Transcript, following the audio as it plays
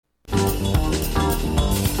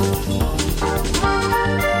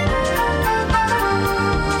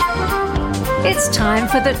It's time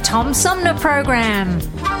for the Tom Sumner Program.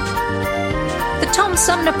 The Tom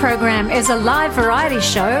Sumner Program is a live variety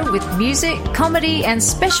show with music, comedy, and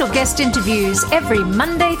special guest interviews every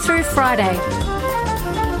Monday through Friday.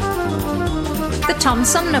 The Tom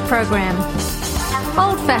Sumner Program.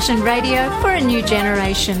 Old-fashioned radio for a new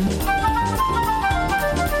generation.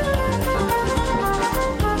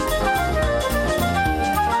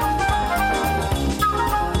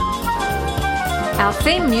 Our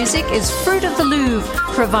theme music is Fruit of the Louvre,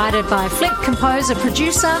 provided by Flint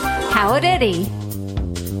composer-producer Howard Eddy.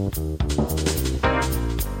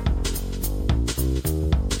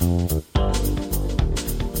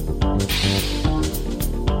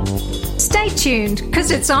 Stay tuned,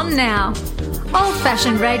 because it's on now.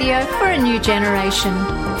 Old-fashioned radio for a new generation.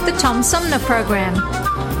 The Tom Sumner Program.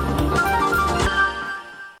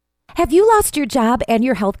 Have you lost your job and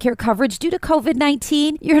your healthcare coverage due to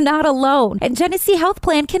COVID-19? You're not alone, and Genesee Health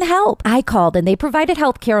Plan can help. I called and they provided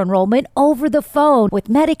healthcare enrollment over the phone with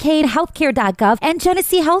Medicaid, healthcare.gov, and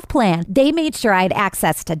Genesee Health Plan. They made sure I had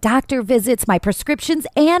access to doctor visits, my prescriptions,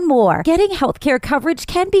 and more. Getting healthcare coverage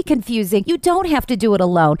can be confusing. You don't have to do it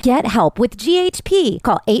alone. Get help with GHP.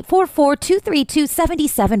 Call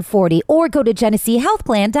 844-232-7740 or go to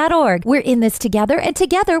GeneseeHealthPlan.org. We're in this together, and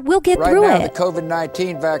together we'll get through Right now, it. the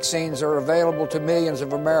COVID-19 vaccines are available to millions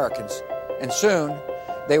of Americans, and soon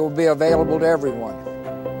they will be available to everyone.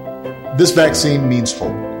 This vaccine means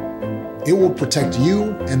hope. It will protect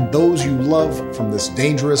you and those you love from this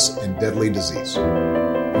dangerous and deadly disease. I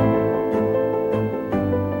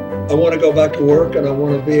want to go back to work, and I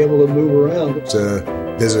want to be able to move around. To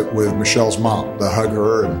visit with Michelle's mom, to hug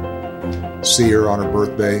her and see her on her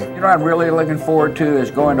birthday. You know what I'm really looking forward to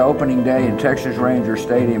is going to opening day in Texas Ranger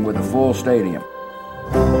Stadium with a full stadium.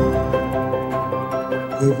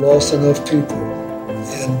 We've lost enough people,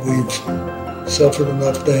 and we've suffered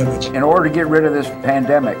enough damage. In order to get rid of this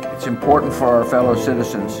pandemic, it's important for our fellow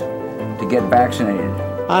citizens to get vaccinated.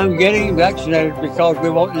 I'm getting vaccinated because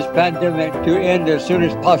we want this pandemic to end as soon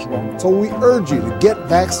as possible. So we urge you to get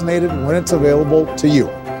vaccinated when it's available to you.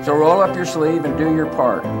 So roll up your sleeve and do your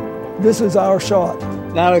part. This is our shot.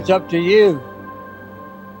 Now it's up to you.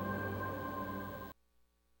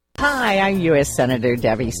 Hi, I'm U.S. Senator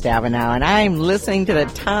Debbie Stabenow, and I'm listening to the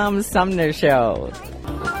Tom Sumner Show.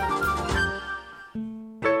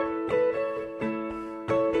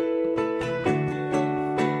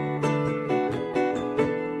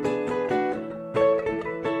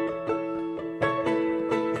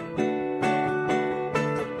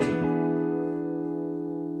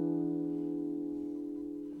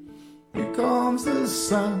 Here comes the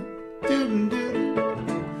sun, doo-doo-doo.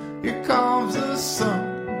 Here comes the sun.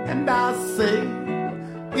 And I say,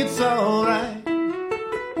 it's alright.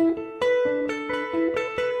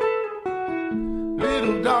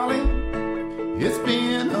 Little darling, it's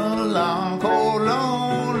been a long, cold,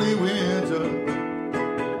 lonely winter.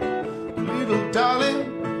 Little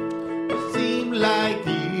darling, it seems like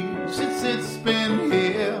years since it's been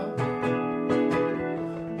here.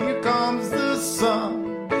 Here comes the sun,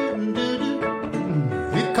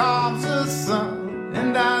 here comes the sun,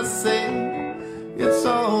 and I say, it's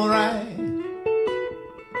alright.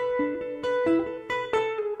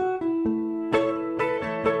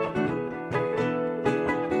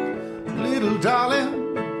 Little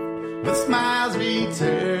darling, the smiles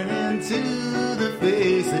return into the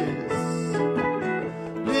faces.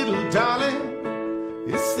 Little darling,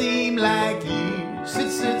 it seemed like years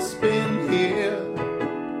since it's been here.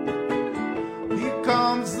 Here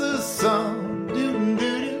comes the sun,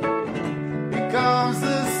 doo-doo-doo. Here comes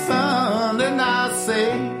the sun, and I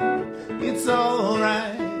say, it's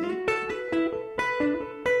alright.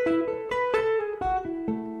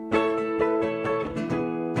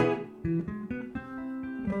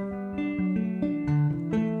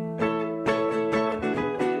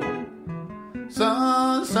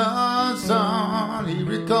 Sun, sun, sun,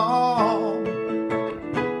 here it comes.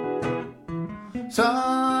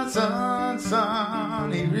 Sun, sun,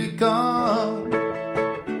 sun, here it comes.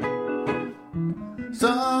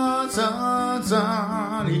 Sun, sun,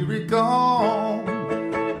 sun, here it comes.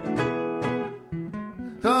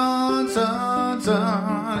 Sun, sun,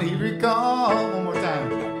 sun, here it comes. One more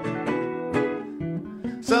time.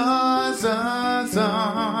 Sun, sun,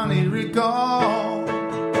 sun, here it comes.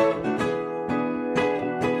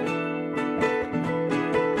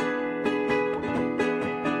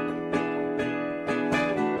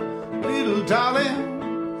 Little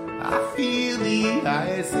darling, I feel the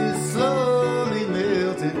ice is slowly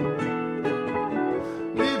melting.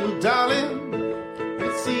 Little darling,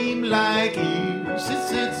 it seems like years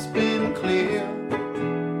since it's been clear.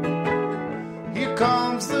 Here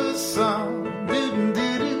comes the sun,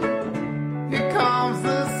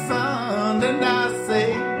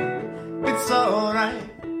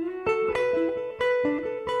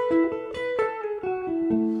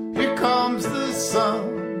 comes the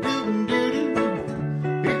sun,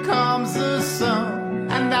 doo-doo-doo-doo. Here comes the sun,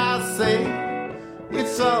 and I say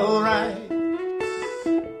it's all right.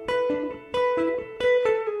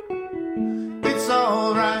 It's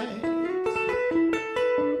all right.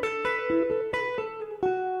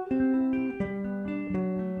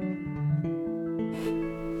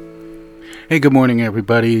 Hey, good morning,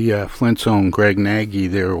 everybody. Flint's own Greg Nagy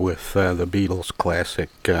there with the Beatles classic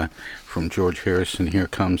from George Harrison, Here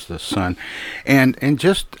Comes the Sun. And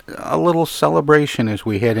just a little celebration as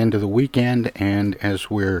we head into the weekend and as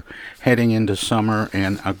we're heading into summer,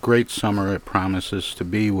 and a great summer it promises to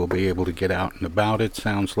be. We'll be able to get out and about, it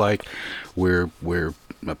sounds like. We're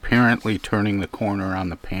apparently turning the corner on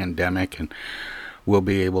the pandemic, and we'll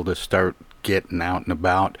be able to start getting out and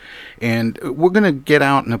about, and we're going to get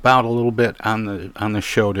out and about a little bit on the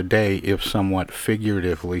show today, if somewhat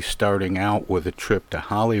figuratively, starting out with a trip to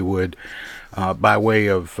Hollywood by way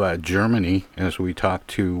of Germany, as we talk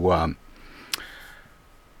to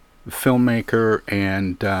filmmaker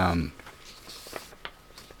and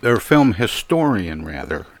or film historian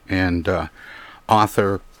rather, and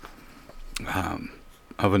author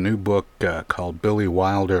of a new book called Billy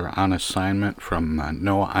Wilder on Assignment, from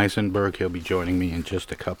Noah Isenberg. He'll be joining me in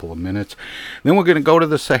just a couple of minutes. Then we're going to go to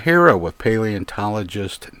the Sahara with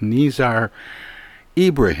paleontologist Nizar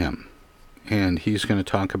Ibrahim, and he's going to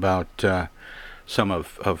talk about some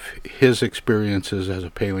of his experiences as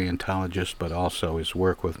a paleontologist, but also his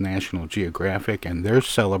work with National Geographic and their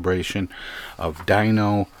celebration of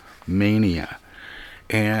Dino Mania.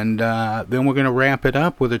 And then we're going to wrap it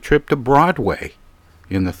up with a trip to Broadway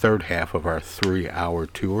in the third half of our 3-hour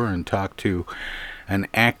tour, and talk to an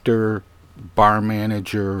actor, bar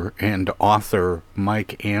manager, and author,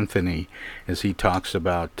 Mike Anthony, as he talks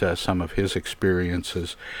about some of his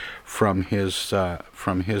experiences from his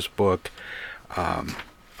book,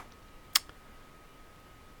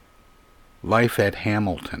 Life at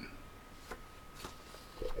Hamilton.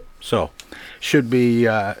 So, should be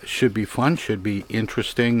fun, should be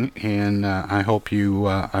interesting, and I hope you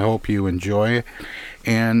enjoy it,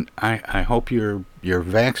 and I hope you're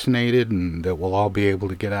vaccinated, and that we'll all be able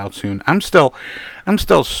to get out soon. I'm still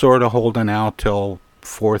sort of holding out till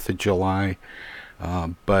 4th of July,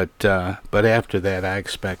 but after that I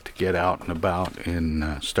expect to get out and about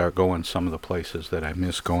and start going some of the places that I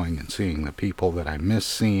miss going, and seeing the people that I miss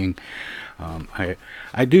seeing.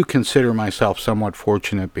 I do consider myself somewhat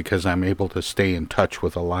fortunate because I'm able to stay in touch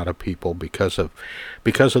with a lot of people because of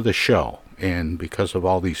the show, and because of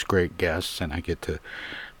all these great guests, and I get to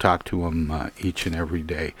talk to them each and every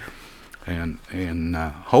day, and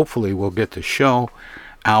hopefully we'll get the show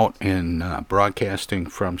out and broadcasting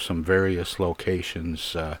from some various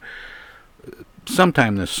locations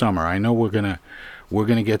sometime this summer. I know we're gonna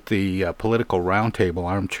get the political roundtable,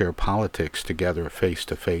 Armchair Politics, together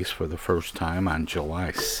face-to-face for the first time on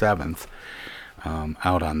July 7th,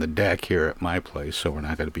 out on the deck here at my place, so we're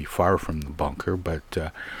not going to be far from the bunker,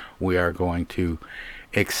 but we are going to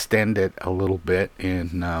extend it a little bit,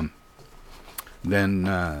 and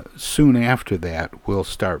then soon after that, we'll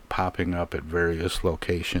start popping up at various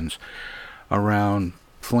locations around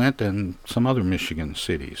Flint and some other Michigan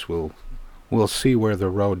cities. We'll see where the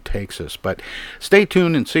road takes us. But stay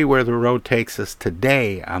tuned and see where the road takes us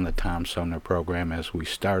today on the Tom Sumner program, as we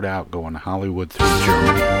start out going to Hollywood through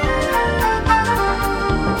Germany.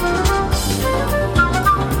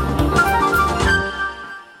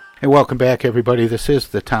 Hey, welcome back, everybody. This is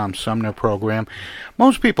the Tom Sumner program.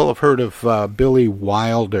 Most people have heard of Billy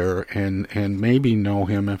Wilder, and maybe know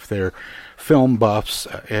him, if they're film buffs,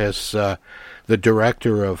 as the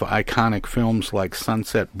director of iconic films like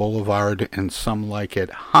Sunset Boulevard and Some Like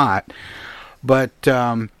It Hot. But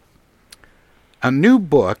a new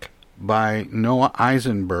book by Noah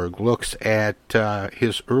Isenberg looks at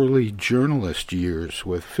his early journalist years,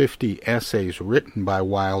 with 50 essays written by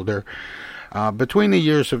Wilder between the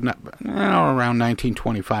years of around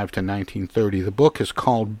 1925 to 1930. The book is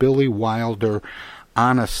called Billy Wilder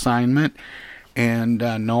on Assignment, and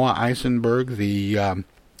Noah Isenberg,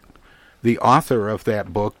 the author of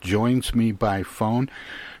that book, joins me by phone.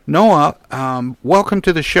 Noah, welcome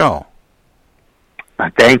to the show.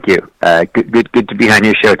 Thank you. Good to be on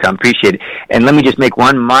your show, Tom. Appreciate it. And let me just make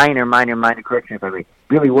one minor correction, if I may.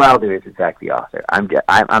 Billy Wilder is in fact the author. I'm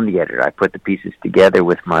the editor. I put the pieces together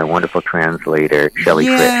with my wonderful translator, Shelley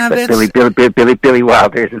Fritz. But Billy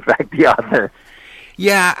Wilder is in fact the author.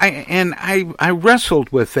 Yeah, I wrestled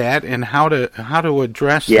with that and how to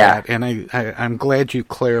address that, and I'm glad you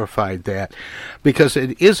clarified that, because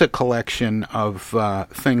it is a collection of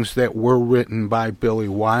things that were written by Billy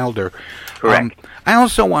Wilder. Correct. I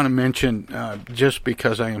also want to mention, just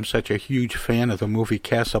because I am such a huge fan of the movie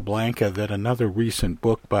Casablanca, that another recent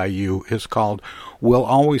book by you is called "We'll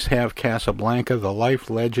Always Have Casablanca: The Life,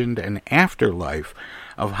 Legend, and Afterlife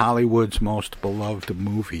of Hollywood's Most Beloved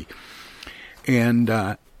Movie." And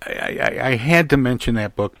I had to mention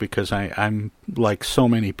that book because I'm, like so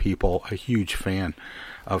many people, a huge fan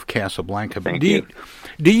of Casablanca. Thank you.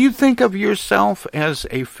 Do you think of yourself as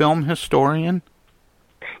a film historian?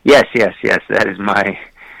 Yes. That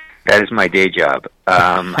is my day job.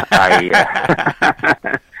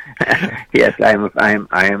 Yes, I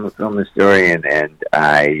am a film historian, and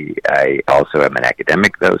I also am an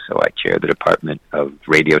academic, though. So I chair the Department of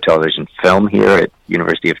Radio, Television, Film here at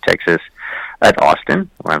University of Texas at Austin,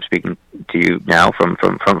 where I'm speaking to you now from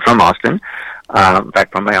Austin. In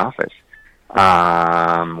fact, from my office.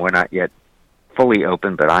 We're not yet fully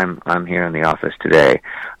open, but I'm here in the office today.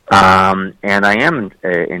 And I am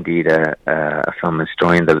indeed a film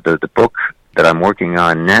historian. The book that I'm working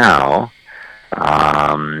on now,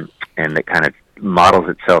 and that kind of models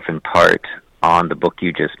itself in part on the book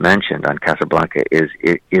you just mentioned on Casablanca, is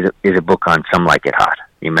a book on Some Like It Hot.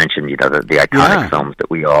 You mentioned, the iconic films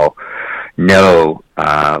that we all know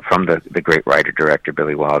from the great writer-director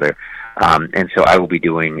Billy Wilder. And so I will be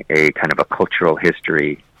doing a kind of a cultural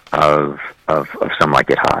history of Some Like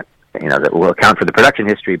It Hot. That will account for the production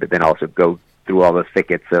history, but then also go through all the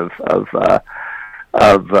thickets of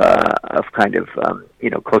kind of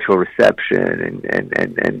cultural reception and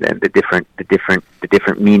the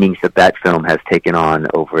different meanings that film has taken on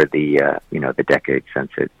over the decades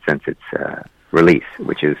since its release,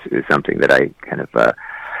 which is something that I kind of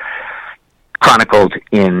chronicled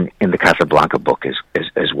in the Casablanca book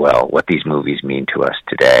as well. What these movies mean to us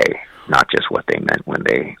today, not just what they meant when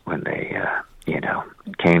they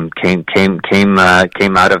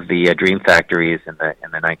came out of the dream factories in the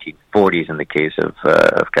 1940s. In the case of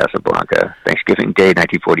Casablanca, Thanksgiving Day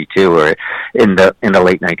 1942, or in the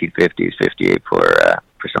late 1950s, 58 for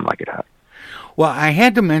Some Like It Hot. Well, I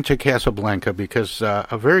had to mention Casablanca because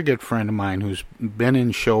a very good friend of mine who's been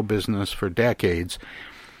in show business for decades,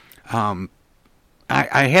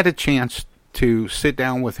 I had a chance to sit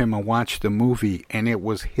down with him and watch the movie, and it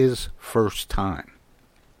was his first time.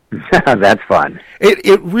 That's fun.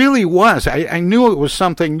 It really was. I knew it was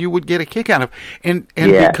something you would get a kick out of. And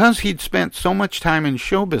because he'd spent so much time in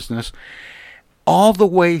show business, all the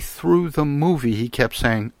way through the movie, he kept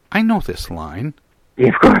saying, I know this line. Yeah,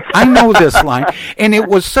 of course. I know this line. And it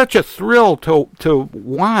was such a thrill to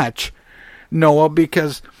watch, Noah,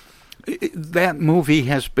 because that movie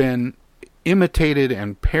has been imitated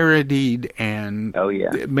and parodied and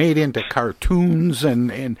made into cartoons and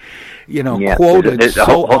quoted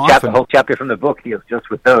so often. The whole chapter from the book deals just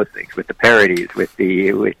with those things, with the parodies, with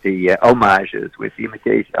the homages, with the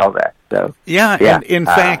imitation, all that. So and in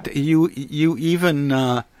fact, you even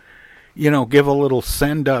give a little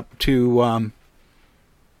send up to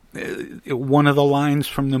one of the lines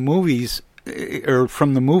from the movies. Or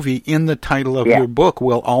from the movie in the title of your book,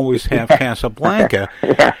 We'll Always Have Casablanca,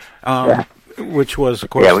 which was, of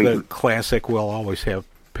course, the classic We'll Always Have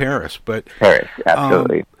Paris. But Paris,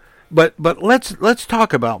 absolutely. But let's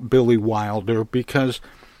talk about Billy Wilder, because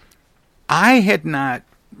I had not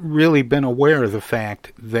really been aware of the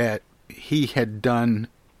fact that he had done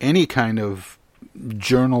any kind of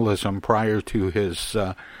journalism prior to his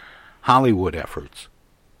Hollywood efforts.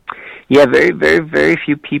 Yeah, very, very, very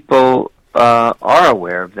few people are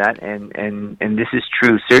aware of that, and this is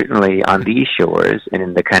true certainly on these shores and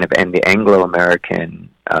in the kind of the Anglo-American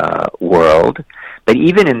world, but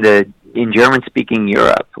even in German-speaking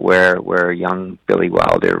Europe, where young Billy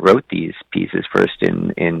Wilder wrote these pieces first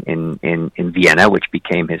in Vienna, which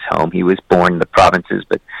became his home. He was born in the provinces,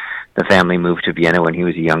 but the family moved to Vienna when he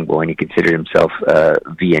was a young boy, and he considered himself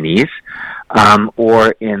Viennese.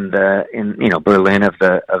 Or in Berlin of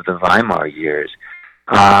the Weimar years.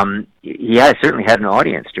 Certainly had an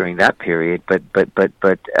audience during that period, but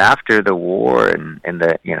after the war and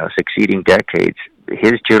the succeeding decades,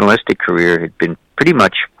 his journalistic career had been pretty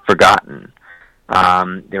much forgotten.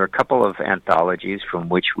 There were a couple of anthologies from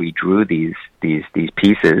which we drew these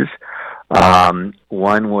pieces.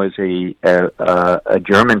 One was a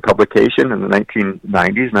German publication in the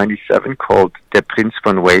 1990s, 97, called Der Prinz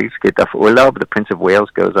von Wales geht auf Urlaub, The Prince of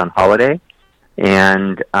Wales Goes on Holiday.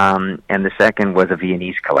 And the second was a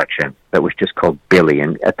Viennese collection that was just called Billy.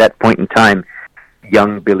 And at that point in time,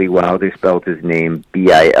 young Billy Wilder spelled his name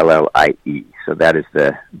Billie. So So that is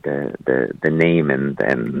the name and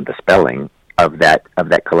the spelling of that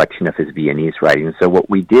collection of his Viennese writings. So what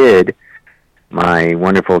we did, my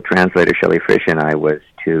wonderful translator Shelley Frisch and I, was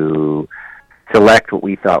to select what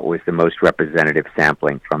we thought was the most representative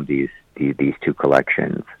sampling from these two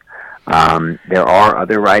collections. There are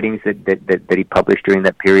other writings that he published during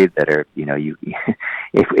that period that are,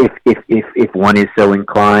 if one is so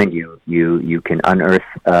inclined, you can unearth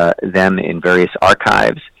them in various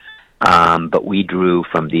archives. But we drew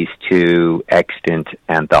from these two extant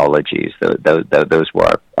anthologies. Those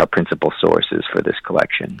were our principal sources for this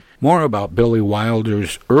collection. More about Billy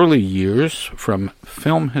Wilder's early years from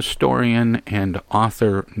film historian and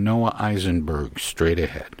author Noah Isenberg, straight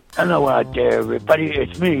ahead. Hello out there, everybody.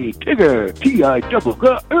 It's me, Tigger.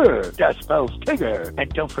 T-I-G-G-R. That spells Tigger.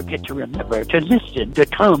 And don't forget to remember to listen to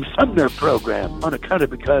Tom Sumner program on account of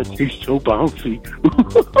because he's so bouncy.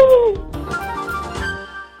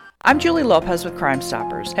 I'm Julie Lopez with Crime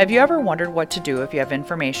Stoppers. Have you ever wondered what to do if you have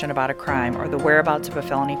information about a crime or the whereabouts of a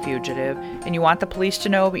felony fugitive and you want the police to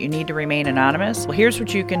know but you need to remain anonymous? Well, here's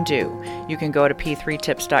what you can do. You can go to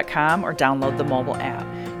p3tips.com or download the mobile app.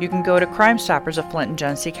 You can go to Crime Stoppers of Flint and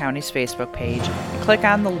Genesee County's Facebook page and click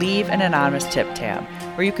on the Leave an Anonymous Tip tab,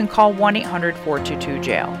 or you can call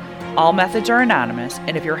 1-800-422-JAIL. All methods are anonymous,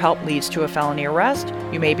 and if your help leads to a felony arrest,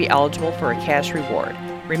 you may be eligible for a cash reward.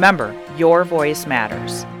 Remember, your voice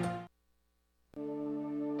matters.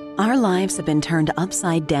 Our lives have been turned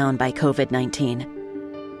upside down by COVID-19.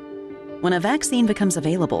 When a vaccine becomes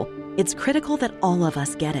available, it's critical that all of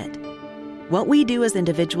us get it. What we do as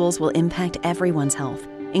individuals will impact everyone's health,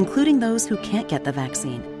 including those who can't get the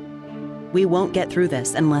vaccine. We won't get through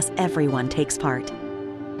this unless everyone takes part.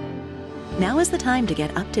 Now is the time to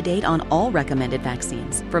get up to date on all recommended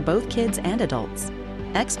vaccines for both kids and adults.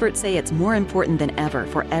 Experts say it's more important than ever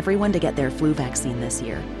for everyone to get their flu vaccine this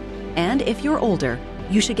year. And if you're older,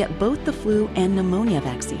 you should get both the flu and pneumonia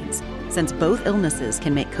vaccines, since both illnesses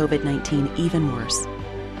can make COVID-19 even worse.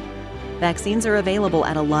 Vaccines are available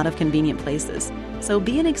at a lot of convenient places, so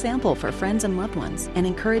be an example for friends and loved ones and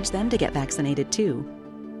encourage them to get vaccinated too.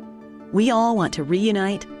 We all want to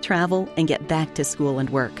reunite, travel, and get back to school and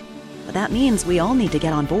work, but that means we all need to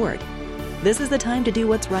get on board. This is the time to do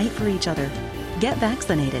what's right for each other. Get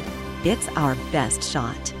vaccinated. It's our best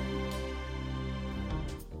shot.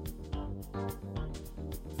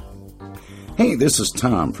 Hey, this is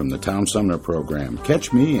Tom from the Tom Sumner Program.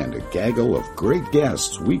 Catch me and a gaggle of great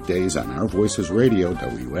guests weekdays on Our Voices Radio,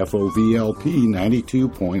 WFOVLP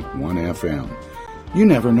 92.1 FM. You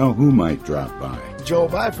never know who might drop by. Joe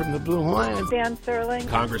Vai from the Blue Hawaiian. Dan Serling.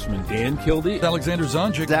 Congressman Dan Kildee. Alexander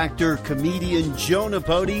Zonjic. Actor, comedian Joe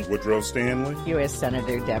Napodi. Woodrow Stanley. U.S.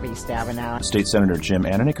 Senator Debbie Stabenow. State Senator Jim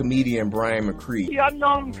Ananich. Comedian Brian McCree. The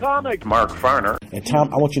unknown comic. Mark Farner. And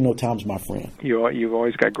Tom, I want you to know Tom's my friend. You've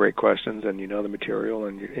always got great questions, and you know the material,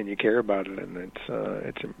 and you care about it, and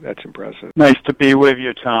that's impressive. Nice to be with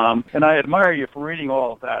you, Tom. And I admire you for reading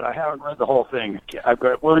all of that. I haven't read the whole thing. I'm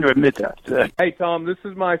willing to admit that. Hey, Tom, this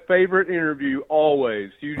is my favorite interview always.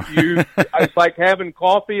 It's like having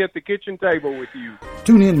coffee at the kitchen table with you.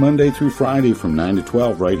 Tune in Monday through Friday from 9 to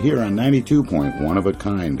 12 right here on 92.1 of a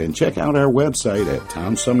kind, and check out our website at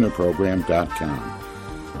TomSumnerProgram.com.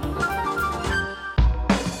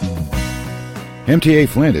 MTA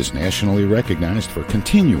Flint is nationally recognized for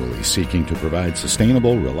continually seeking to provide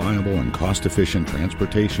sustainable, reliable, and cost-efficient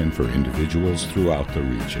transportation for individuals throughout the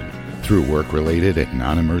region. Through work-related and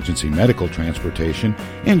non-emergency medical transportation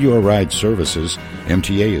and Your Ride services,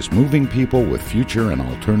 MTA is moving people with future and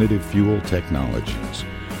alternative fuel technologies.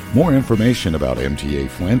 More information about MTA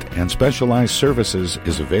Flint and specialized services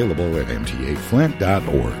is available at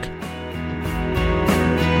mtaflint.org.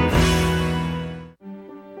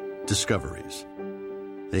 Discoveries.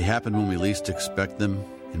 They happen when we least expect them,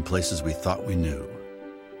 in places we thought we knew.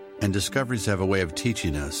 And discoveries have a way of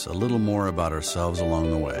teaching us a little more about ourselves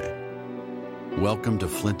along the way. Welcome to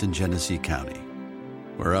Flint and Genesee County,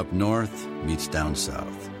 where up north meets down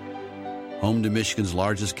south. Home to Michigan's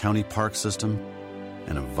largest county park system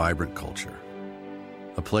and a vibrant culture.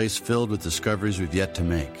 A place filled with discoveries we've yet to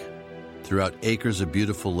make, throughout acres of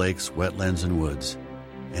beautiful lakes, wetlands, and woods,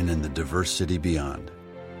 and in the diverse city beyond.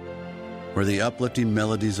 Where the uplifting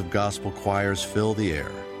melodies of gospel choirs fill the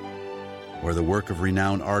air, where the work of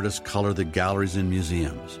renowned artists color the galleries and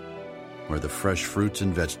museums, where the fresh fruits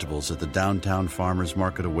and vegetables at the downtown farmers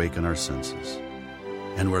market awaken our senses,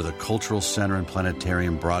 and where the cultural center and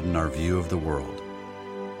planetarium broaden our view of the world.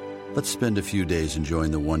 Let's spend a few days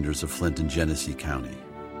enjoying the wonders of Flint and Genesee County,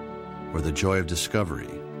 where the joy of discovery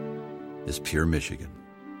is pure Michigan.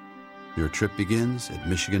 Your trip begins at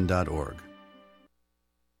Michigan.org.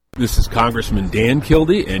 This is Congressman Dan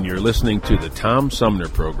Kildee, and you're listening to the Tom Sumner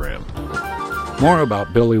Program. More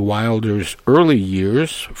about Billy Wilder's early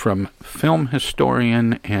years from film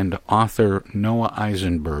historian and author Noah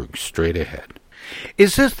Isenberg straight ahead.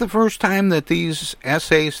 Is this the first time that these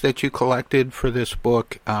essays that you collected for this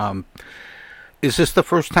book, is this the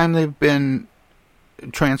first time they've been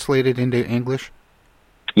translated into English?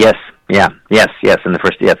 Yes, and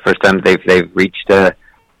the first time they've reached an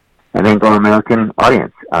Anglo-American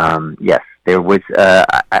audience. Yes, there was,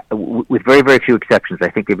 with very, very few exceptions. I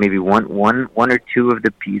think that maybe one or two of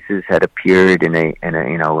the pieces had appeared in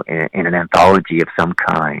an anthology of some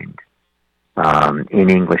kind, in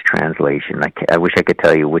English translation. I wish I could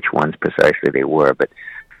tell you which ones precisely they were, but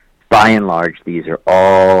by and large, these are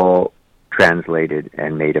all translated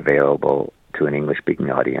and made available to an English-speaking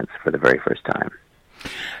audience for the very first time.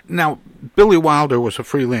 Now, Billy Wilder was a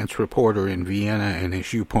freelance reporter in Vienna and,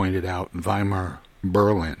 as you pointed out, Weimar,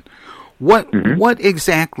 Berlin. What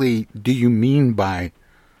exactly do you mean by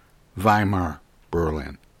Weimar,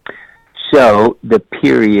 Berlin? So, the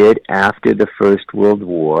period after the First World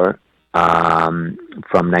War, from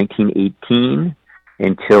 1918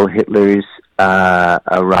 until Hitler's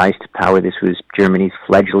rise to power. This was Germany's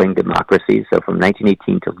fledgling democracy. So from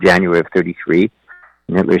 1918 till January of 1933,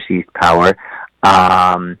 when Hitler seized power,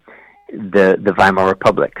 the Weimar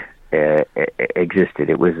Republic existed.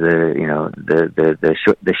 It was the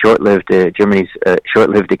short-lived Germany's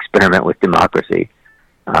short-lived experiment with democracy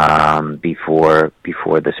before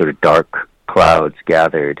the sort of dark clouds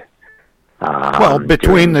gathered.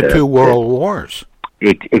 Between the two world wars.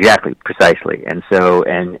 Exactly, precisely, and so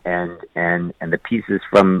and the pieces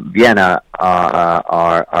from Vienna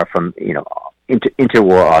are from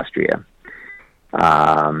interwar Austria.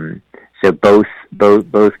 So both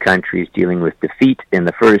countries dealing with defeat in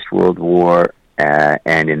the First World War,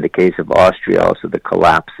 and in the case of Austria, also the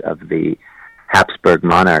collapse of the Habsburg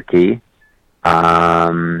monarchy,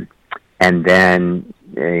 and then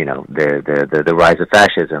the rise of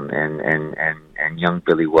fascism, and young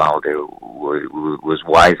Billy Wilder was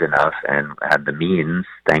wise enough and had the means,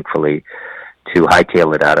 thankfully, to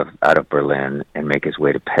hightail it out of Berlin and make his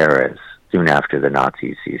way to Paris soon after the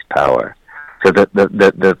Nazis seized power. So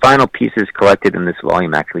the final pieces collected in this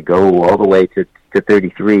volume actually go all the way to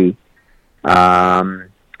 1933,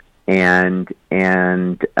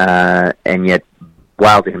 and yet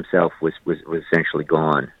Wilder himself was essentially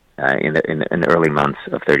gone in the early months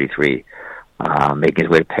of 1933, making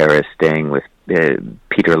his way to Paris, staying with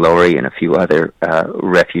Peter Lorre and a few other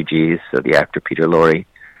refugees. So the actor Peter Lorre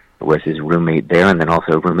was his roommate there, and then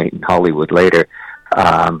also a roommate in Hollywood later.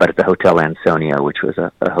 But at the Hotel Ansonia, which was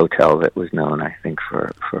a hotel that was known, I think,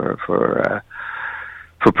 for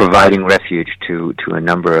providing refuge to a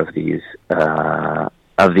number of these soon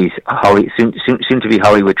to be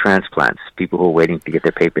Hollywood transplants, people who are waiting to get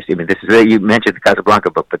their papers. I mean, this is you mentioned the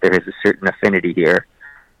Casablanca book, but there is a certain affinity here.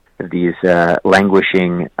 These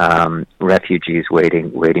languishing refugees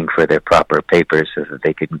waiting for their proper papers so that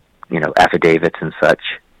they could, affidavits and such,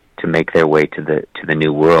 to make their way to the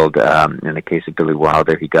new world. In the case of Billy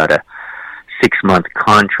Wilder, he got a 6-month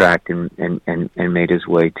contract and made his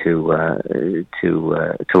way to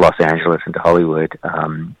Los Angeles and to Hollywood.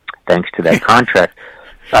 Thanks to that contract,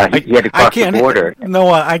 he had to cross the border.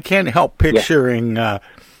 Noah, I can't help picturing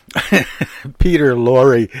Peter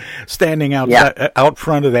Lorre standing out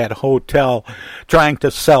front of that hotel trying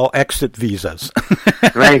to sell exit visas.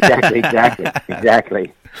 Right,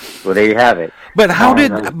 exactly. Well, there you have it. But how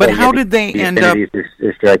did they end up?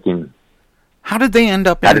 How did they end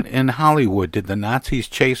up in Hollywood? Did the Nazis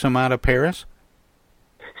chase them out of Paris?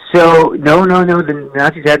 So no. The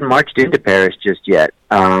Nazis hadn't marched into Paris just yet.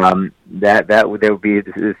 There would be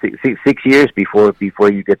 6 years before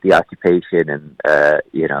you get the occupation and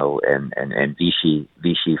Vichy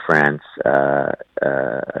France sort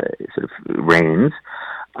of reigns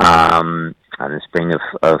in the spring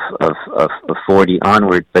of 40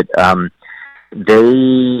 onward. But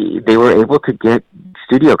they were able to get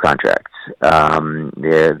studio contracts.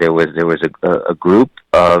 There was a group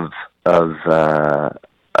of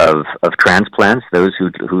transplants, those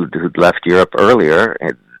who'd left Europe earlier.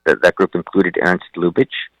 That group included Ernst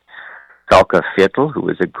Lubitsch, Salka Viertel, who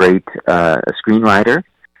was a great screenwriter,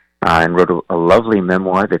 and wrote a lovely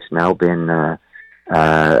memoir that's now been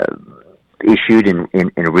issued in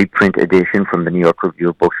a reprint edition from the New York Review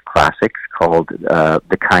of Books Classics called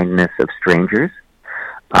The Kindness of Strangers.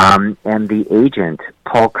 And the agent,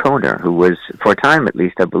 Paul Kohner, who was, for a time at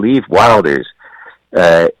least, I believe, Wilder's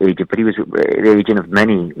agent, but he was the agent of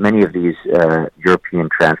many of these European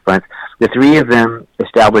transplants. The three of them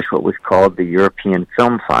established what was called the European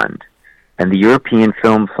Film Fund, and the European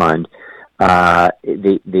Film Fund,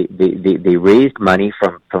 they raised money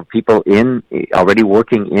from people already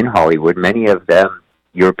working in Hollywood, many of them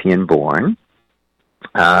European-born,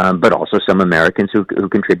 but also some Americans who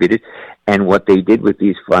contributed. And what they did with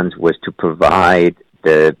these funds was to provide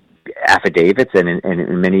the affidavits and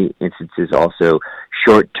in many instances also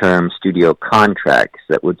short-term studio contracts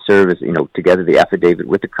that would serve as, together the affidavit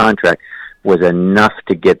with the contract was enough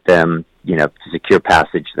to get them, to secure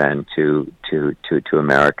passage then to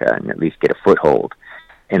America and at least get a foothold.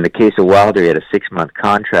 In the case of Wilder, he had a 6-month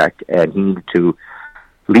contract, and he needed to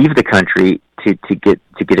leave the country to get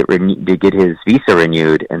his visa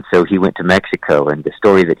renewed, and so he went to Mexico. And the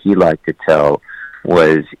story that he liked to tell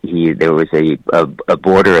was there was a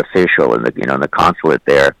border official in the consulate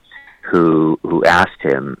there who asked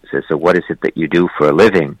him, so what is it that you do for a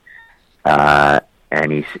living?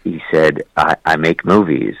 And he said, I make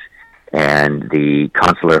movies. And the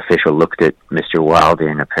consular official looked at Mr. Wilder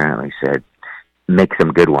and apparently said, make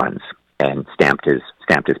some good ones, and stamped his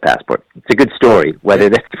passport. It's a good story. Whether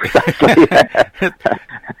that's precisely,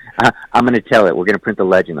 I'm going to tell it. We're going to print the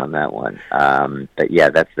legend on that one. But yeah,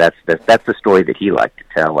 that's the story that he liked to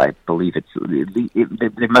tell. I believe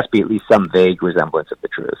there must be at least some vague resemblance of the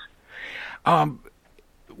truth.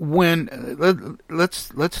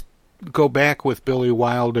 Let's go back with Billy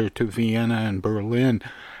Wilder to Vienna and Berlin.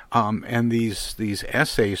 And these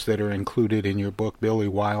essays that are included in your book, Billy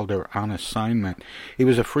Wilder on Assignment. He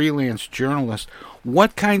was a freelance journalist.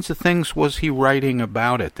 What kinds of things was he writing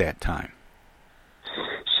about at that time?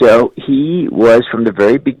 So he was, from the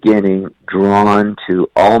very beginning, drawn to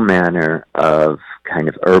all manner of kind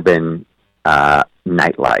of urban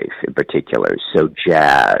nightlife in particular. So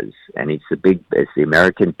jazz, and it's the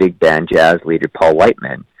American big band jazz leader Paul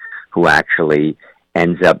Whiteman, who actually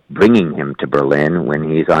ends up bringing him to Berlin when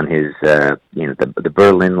he's on his, the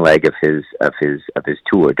Berlin leg of his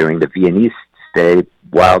tour. During the Viennese stay,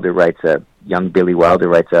 young Billy Wilder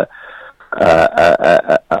writes a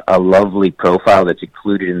lovely profile that's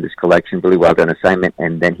included in this collection, Billy Wilder on Assignment,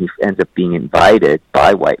 and then he ends up being invited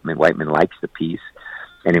by Whiteman. Whiteman likes the piece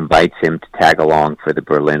and invites him to tag along for the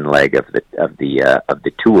Berlin leg of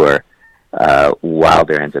the tour.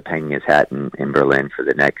 Wilder ends up hanging his hat in Berlin for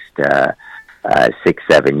the next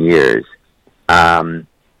 6-7 years.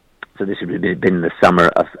 So this would have been the summer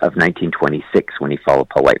of 1926 when he followed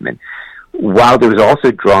Paul Whiteman. Wilder was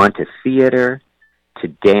also drawn to theater, to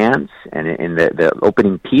dance, and in the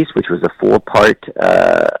opening piece, which was a 4-part,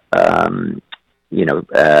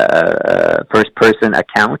 first-person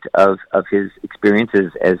account of his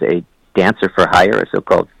experiences as a dancer for hire, a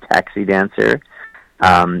so-called taxi dancer.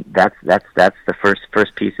 That's the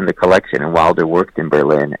first piece in the collection, and Wilder worked in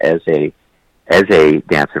Berlin as a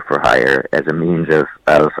dancer for hire, as a means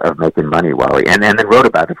of making money and then wrote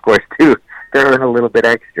about it, of course, too, to earn a little bit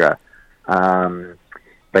extra.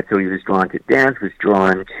 But so he was drawn to dance, was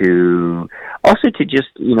drawn to also to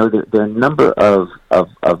just, the number of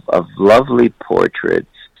lovely portraits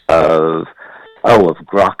of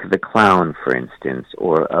Grock the Clown, for instance,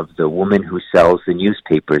 or of the woman who sells the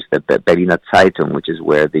newspapers, the Berliner Zeitung, which is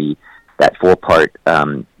where that 4-part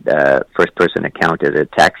first-person account as a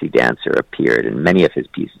taxi dancer appeared, and many of his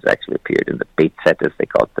pieces actually appeared in the BZ, as they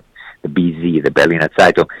call it, the BZ, the Berliner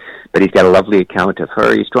Zeitung. But he's got a lovely account of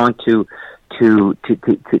her. He's drawn to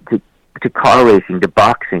car racing, to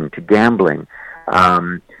boxing, to gambling,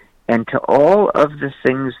 and to all of the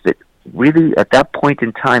things that really, at that point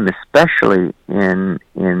in time, especially in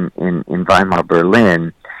Weimar,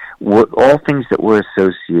 Berlin, were all things that were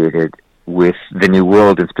associated with the New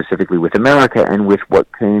World, and specifically with America, and with what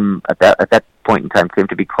came at that point in time came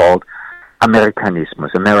to be called Americanism,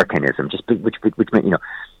 just which meant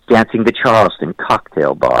dancing to Charleston,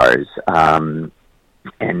 cocktail bars, and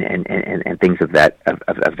things of that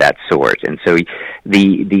sort. And so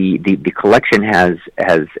the collection has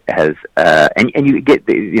and you get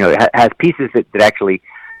has pieces that actually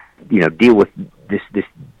deal with this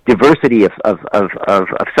diversity of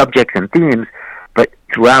subjects and themes. But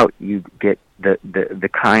throughout, you get the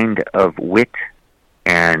kind of wit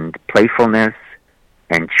and playfulness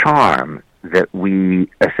and charm that we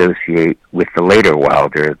associate with the later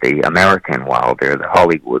Wilder, the American Wilder, the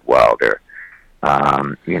Hollywood Wilder,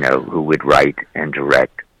 who would write and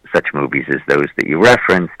direct such movies as those that you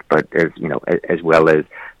referenced, but as well as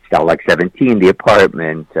Stalag 17, The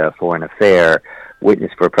Apartment, Foreign Affair,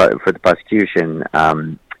 Witness for the Prosecution,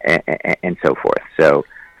 and so forth. So,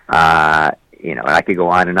 I could go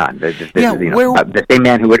on and on. The same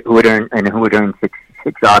man who would earn six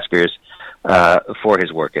Oscars for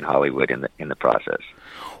his work in Hollywood in the process.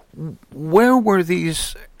 where were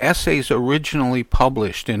these essays originally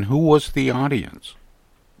published, and who was the audience?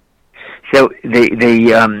 So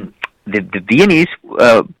the Viennese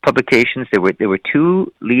publications, there were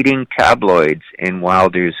two leading tabloids in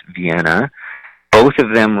Wilder's Vienna, both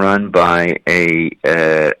of them run by a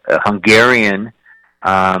Hungarian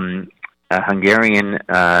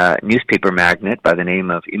newspaper magnate by the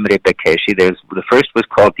name of Imre Bekeshi. The first was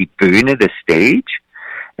called Die Bühne, the stage,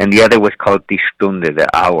 and the other was called Die Stunde, the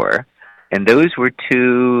hour. And those were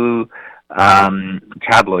two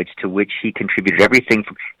tabloids to which he contributed everything.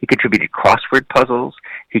 He contributed crossword puzzles.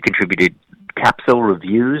 He contributed capsule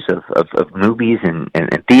reviews of movies and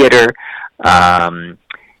theater,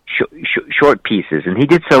 short pieces, and he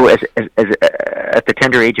did so as at the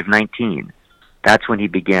tender age of 19. That's when he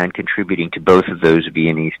began contributing to both of those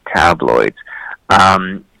Viennese tabloids.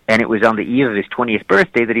 And it was on the eve of his 20th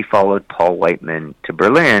birthday that he followed Paul Whiteman to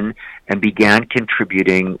Berlin and began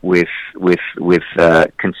contributing with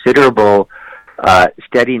considerable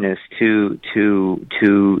steadiness to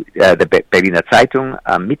the Berliner Zeitung,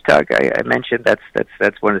 Mittag. I mentioned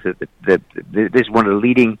that's one of this is one of the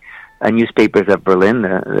leading newspapers of Berlin,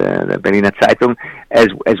 the Berliner Zeitung,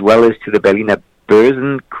 as well as to the Berliner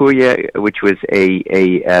Börsenkurier, which was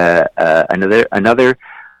another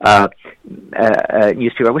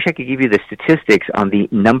newspaper. I wish I could give you the statistics on the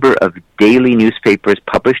number of daily newspapers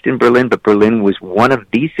published in Berlin, but Berlin was one of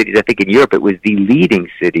these cities. I think in Europe it was the leading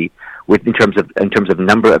city in terms of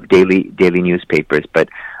number of daily newspapers. But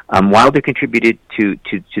Wilder contributed to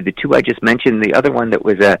the two I just mentioned. The other one that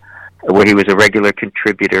was where he was a regular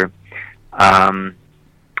contributor.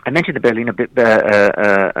 I mentioned the Berliner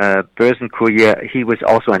Börsenkurier. He was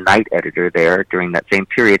also a night editor there during that same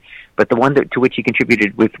period. But the one to which he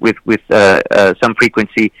contributed with some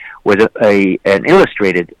frequency was an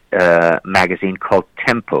illustrated magazine called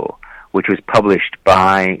Tempo, which was published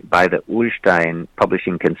by the Ullstein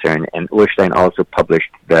publishing concern, and Ullstein also published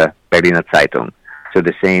the Berliner Zeitung, so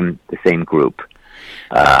the same group.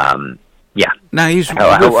 Yeah. Now I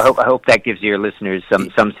hope that gives your listeners some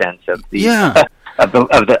sense of the of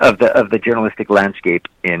the journalistic landscape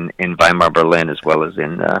in Weimar, Berlin, as well as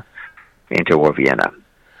in interwar Vienna.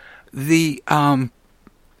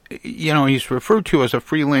 He's referred to as a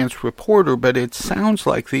freelance reporter, but it sounds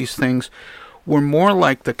like these things were more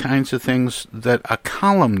like the kinds of things that a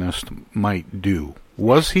columnist might do.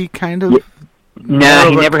 Was he kind of? No,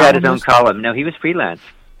 he never had his own column. No, he was freelance.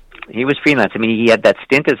 I mean, he had that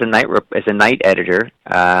stint as a night editor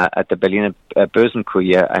at the Berliner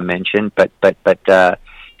Börsenkurier I mentioned, but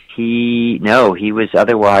he was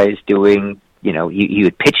otherwise doing. He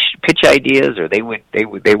would pitch ideas, or they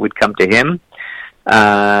would come to him,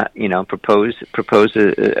 propose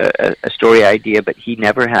a story idea, but he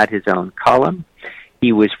never had his own column.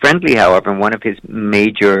 He was friendly, however, and one of his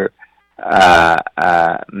major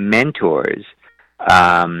mentors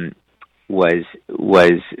was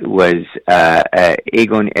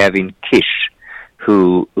Egon Erwin Kisch,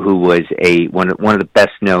 who was one of the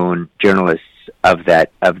best known journalists of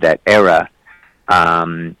that era.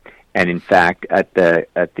 And in fact, at the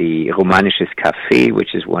Romanisches Café,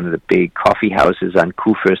 which is one of the big coffee houses on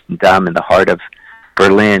Kurfürstendamm in the heart of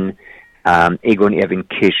Berlin, Egon Erwin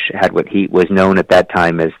Kisch had what he was known at that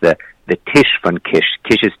time as the Tisch von Kisch,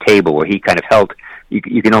 Kisch's table, where he kind of held.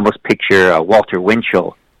 You can almost picture Walter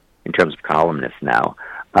Winchell in terms of columnists now.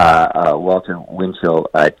 Walter Winchell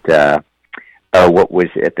at what was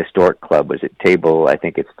at the Stork Club, was it table? I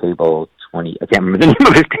think it's table 20. I can't remember the name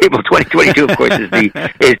of his table. 2022, of course, is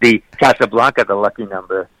the Casablanca, the lucky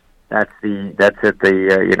number. That's at the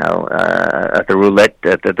at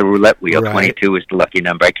the roulette wheel. Right. 22 is the lucky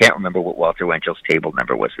number. I can't remember what Walter Winchell's table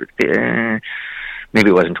number was. Maybe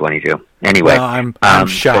it wasn't 22. Anyway, well, I'm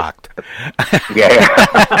shocked.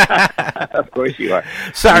 Yeah. Of course you are.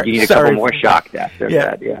 Sorry, you need a couple more shocked after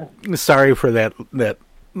that. Yeah. Sorry for that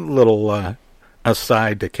little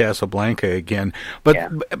aside to Casablanca again.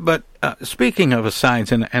 But speaking of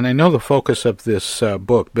asides, and I know the focus of this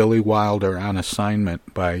book, Billy Wilder on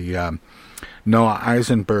Assignment by Noah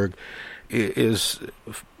Isenberg, is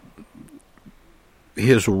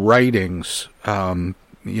his writings. In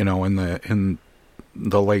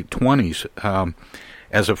the late 20s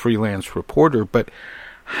as a freelance reporter. But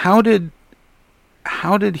how did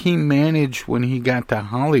he manage when he got to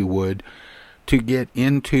Hollywood to get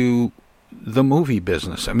into the movie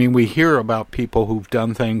business? I mean, we hear about people who've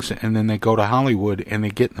done things and then they go to Hollywood and they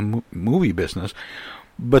get in the movie business,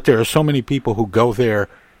 but there are so many people who go there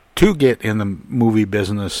to get in the movie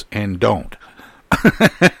business and don't.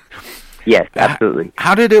 Yes, absolutely.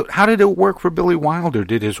 How did it work for Billy Wilder?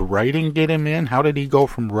 Did his writing get him in? How did he go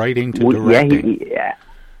from writing to directing?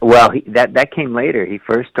 Well, that came later. He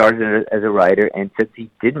first started as a writer, and since he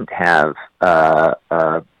didn't have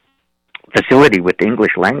facility with the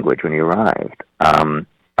English language when he arrived on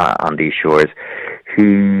these shores,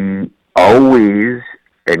 he always,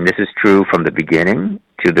 and this is true from the beginning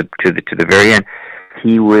to the very end,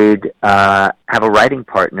 he would have a writing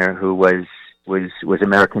partner who was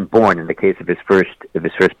American born. In the case of his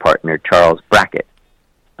first partner, Charles Brackett,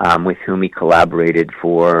 with whom he collaborated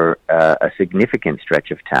for a significant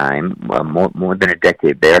stretch of time, more than a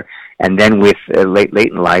decade there. And then with late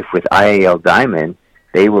in life with I.A.L. Diamond,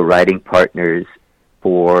 they were writing partners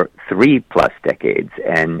for 3+ decades.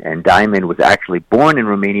 And Diamond was actually born in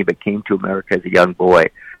Romania but came to America as a young boy.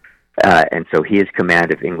 And so his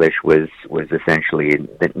command of English was essentially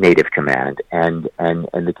the native command. And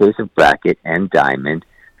in the case of Brackett and Diamond,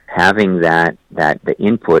 having the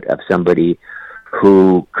input of somebody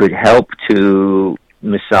who could help to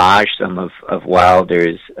massage some of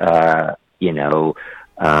Wilder's,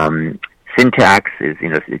 syntax, is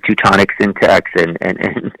the Teutonic syntax, and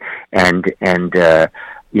the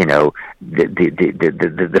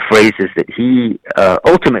phrases that he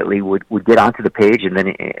ultimately would get onto the page and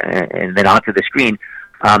then onto the screen.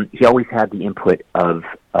 He always had the input of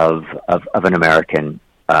an American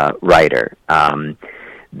writer.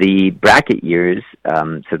 The Brackett years,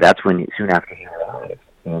 so that's when soon after he arrived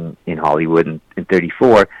in Hollywood in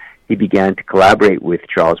 1934, he began to collaborate with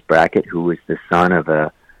Charles Brackett, who was the son of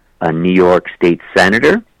a New York state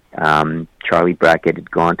senator. Charlie Brackett had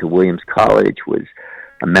gone to Williams College, was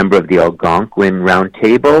a member of the Algonquin Round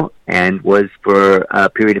Table, and was for a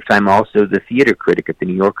period of time also the theater critic at the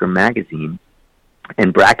New Yorker magazine.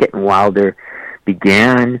 And Brackett and Wilder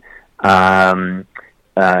began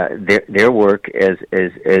their work as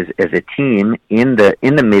a team in the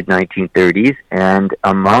mid 1930s, and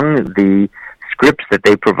among the scripts that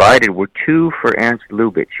they provided were 2 for Ernst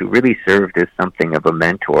Lubitsch, who really served as something of a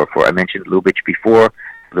mentor for. I mentioned Lubitsch before.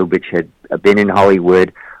 Lubitsch had been in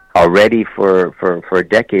Hollywood already for a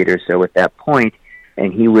decade or so at that point,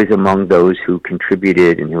 and he was among those who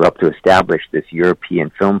contributed and who helped to establish this European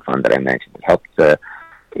Film Fund that I mentioned. It helped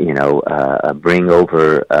bring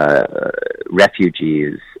over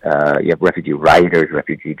refugees. You have refugee writers,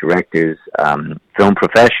 refugee directors, film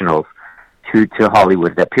professionals to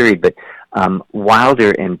Hollywood at that period. But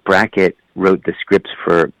Wilder and Brackett wrote the scripts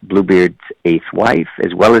for Bluebeard's Eighth Wife,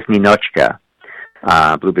 as well as Ninochka.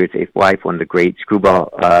 Bluebeard's Eighth Wife, one of the great screwball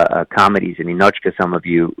comedies, and Ninochka, some of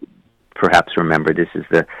you perhaps remember. This is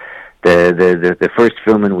the first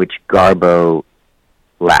film in which Garbo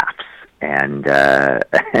laughs, and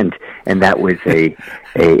that was a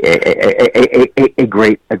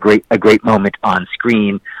great moment on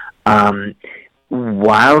screen.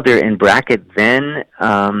 Wilder and Brackett then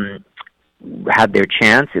had their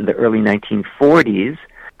chance in the early 1940s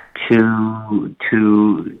to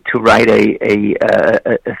write a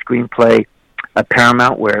screenplay at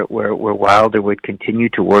Paramount, where Wilder would continue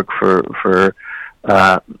to work for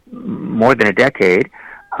more than a decade.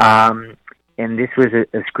 And this was a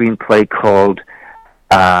screenplay called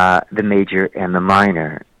The Major and the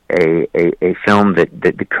Minor, a film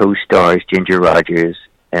that co-stars Ginger Rogers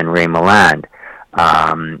and Ray Milland.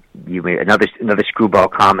 You made another screwball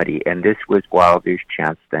comedy, and this was Wilder's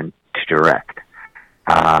chance then to direct.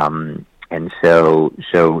 And so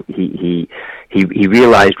he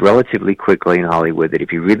realized relatively quickly in Hollywood that if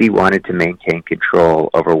he really wanted to maintain control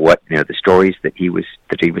over what the stories that he was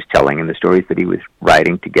telling and the stories that he was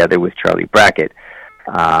writing together with Charlie Brackett,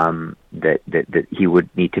 that he would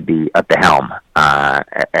need to be at the helm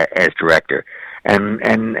as director.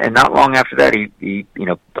 And not long after that, he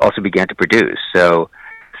also began to produce. So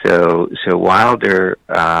Wilder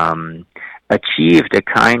achieved a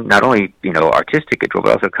kind, not only artistic control,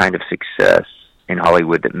 but also a kind of success in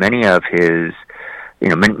Hollywood that many of his,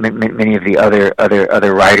 many of the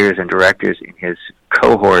other writers and directors in his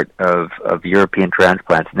cohort of European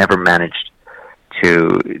transplants never managed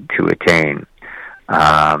to attain.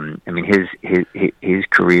 His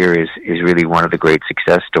career is really one of the great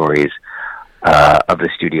success stories of the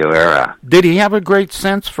studio era. Did he have a great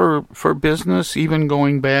sense for business, even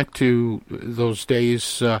going back to those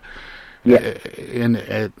days?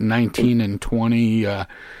 At 19 and 20,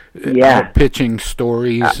 pitching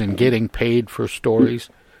stories and getting paid for stories.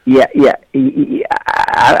 I'm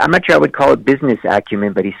not sure I would call it business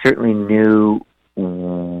acumen, but he certainly knew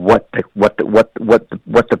what the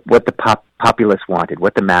populace wanted,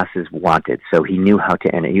 what the masses wanted. So he knew how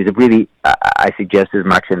to end it. He was a really, I suggest as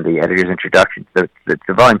much in the editor's introduction to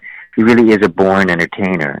the volume, he really is a born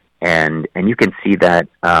entertainer, and you can see that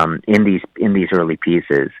in these early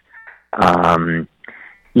pieces.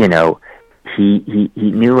 he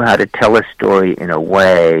knew how to tell a story in a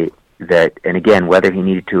way that, and again, whether he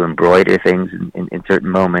needed to embroider things in certain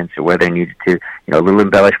moments, or whether he needed to, a little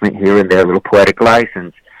embellishment here and there, a little poetic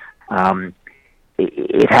license,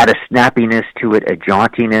 it had a snappiness to it, a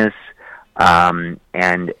jauntiness, and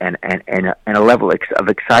a level of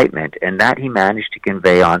excitement, and that he managed to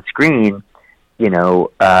convey on screen,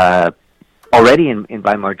 already in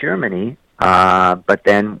Weimar, Germany. But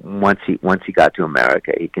then once he got to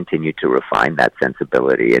America, he continued to refine that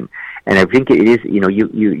sensibility, and I think it is,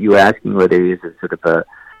 you asking whether it is a sort of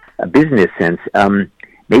a business sense.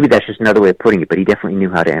 Maybe that's just another way of putting it, but he definitely knew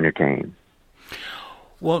how to entertain.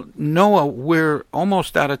 Well, Noah, we're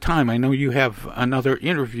almost out of time. I know you have another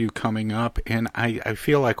interview coming up, and I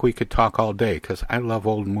feel like we could talk all day because I love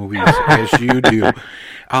old movies as you do.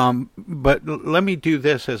 But let me do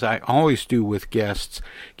this, as I always do with guests,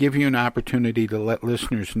 give you an opportunity to let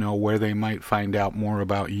listeners know where they might find out more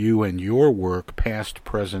about you and your work, past,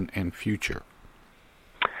 present, and future.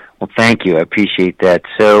 Well, thank you. I appreciate that.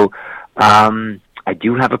 So, I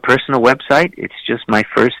do have a personal website. It's just my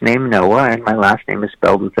first name, Noah, and my last name is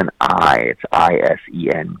spelled with an I. It's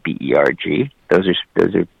Isenberg. Those are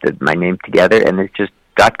my name together, and it's just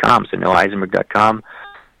 .com. So noahisenberg.com.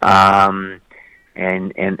 And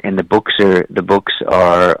the books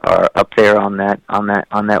are up there on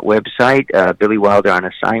that website. Billy Wilder on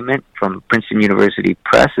Assignment from Princeton University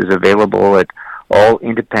Press is available at all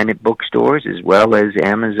independent bookstores, as well as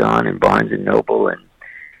Amazon and Barnes and Noble, and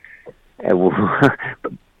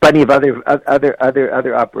plenty of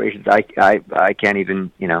other operations I can't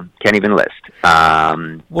even list.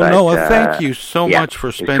 Noah, thank you so much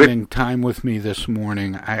for spending time with me this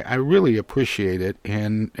morning. I really appreciate it,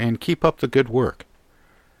 and keep up the good work.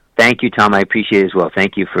 Thank you, Tom. I appreciate it as well.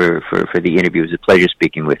 Thank you for the interview. It was a pleasure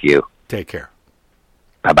speaking with you. Take care.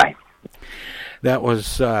 Bye-bye. That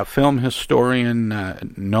was film historian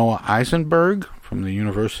Noah Isenberg from the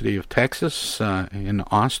University of Texas in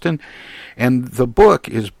Austin. And the book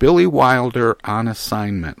is Billy Wilder on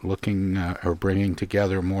Assignment, bringing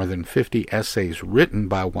together more than 50 essays written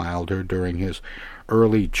by Wilder during his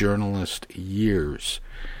early journalist years.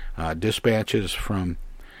 Dispatches from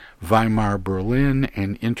Weimar, Berlin,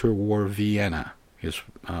 and Interwar Vienna is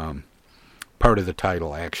part of the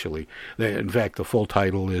title, actually. In fact, the full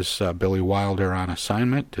title is Billy Wilder on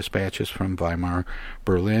Assignment, Dispatches from Weimar,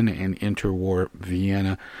 Berlin, and Interwar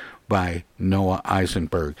Vienna by Noah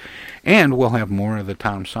Isenberg. And we'll have more of the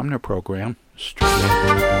Tom Sumner program straight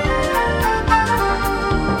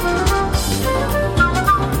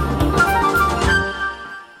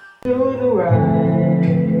Do the right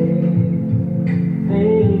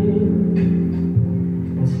thing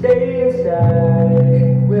and stay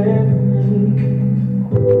inside with me.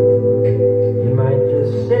 You might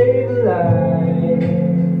just save a life,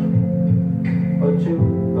 or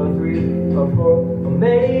 2 or 3 or 4 or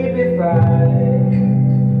maybe 5.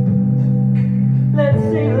 Let's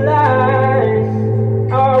save lives.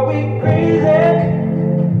 Are we crazy,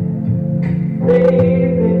 baby?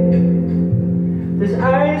 This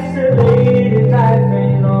isolated life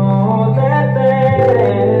ain't all that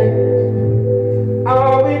bad.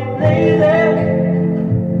 Are we lazy?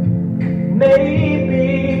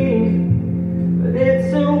 Maybe, but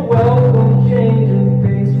it's a welcome change of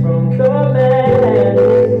pace from the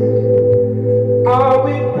madness. Are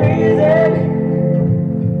we crazy?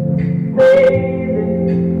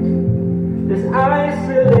 Maybe, this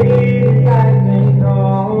isolated life ain't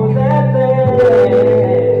all that bad.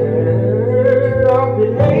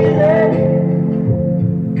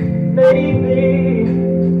 Maybe,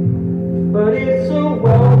 but it's a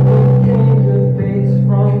welcome change of pace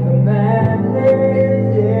from the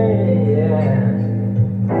madness, yeah.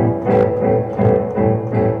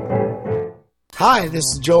 Hi, this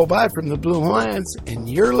is Joel By from the Blue Hawaiians, and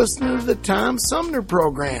you're listening to the Tom Sumner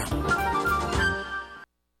Program.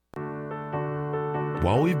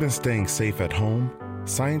 While we've been staying safe at home,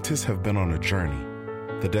 scientists have been on a journey.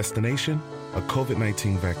 The destination? A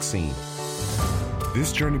COVID-19 vaccine.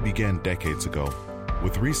 This journey began decades ago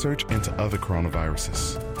with research into other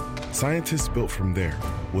coronaviruses. Scientists built from there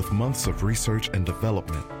with months of research and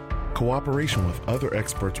development, cooperation with other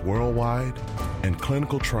experts worldwide, and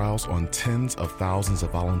clinical trials on tens of thousands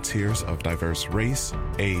of volunteers of diverse race,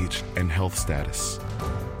 age, and health status.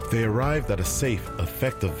 They arrived at a safe,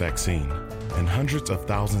 effective vaccine, and hundreds of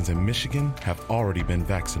thousands in Michigan have already been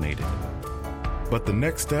vaccinated. But the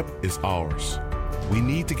next step is ours. We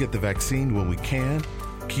need to get the vaccine when we can,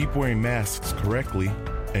 keep wearing masks correctly,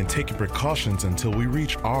 and taking precautions until we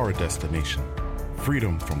reach our destination,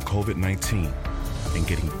 freedom from COVID-19, and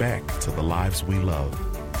getting back to the lives we love.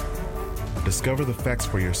 Discover the facts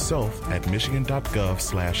for yourself at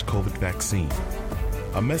michigan.gov/COVID vaccine.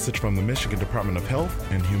 A message from the Michigan Department of Health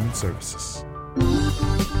and Human Services.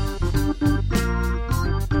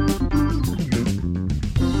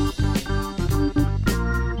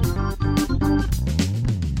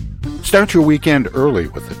 Start your weekend early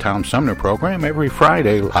with the Tom Sumner program every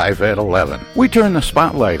Friday live at 11. We turn the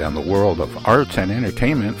spotlight on the world of arts and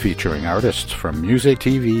entertainment featuring artists from music,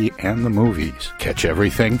 TV, and the movies. Catch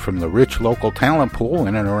everything from the rich local talent pool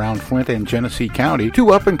in and around Flint and Genesee County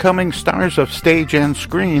to up-and-coming stars of stage and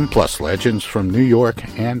screen, plus legends from New York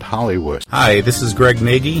and Hollywood. Hi, this is Greg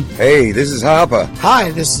Nagy. Hey, this is Harper.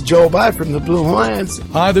 Hi, this is Joe By from the Blue Hawaiians.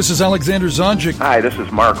 Hi, this is Alexander Zonjic. Hi, this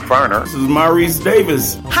is Mark Farner. This is Maurice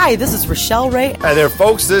Davis. Hi, this is Rochelle Ray. Hi there,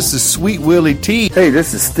 folks. This is Sweet Willie T. Hey,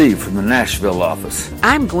 this is Steve from the Nashville office.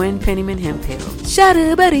 I'm Gwen Pennyman Hemphill. Start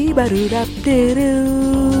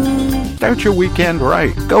your weekend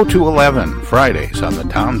right. Go to 11 Fridays on the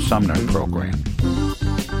Tom Sumner program.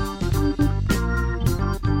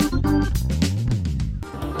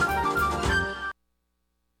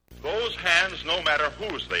 Those hands, no matter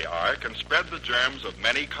whose they are, can spread the germs of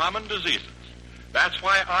many common diseases. That's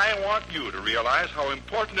why I want you to realize how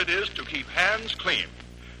important it is to keep hands clean,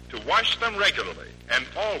 to wash them regularly and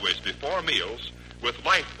always before meals with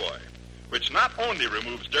Lifebuoy, which not only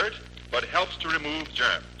removes dirt, but helps to remove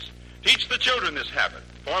germs. Teach the children this habit.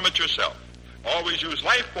 Form it yourself. Always use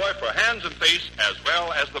Lifebuoy for hands and face as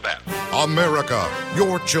well as the bath. America,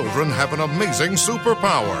 your children have an amazing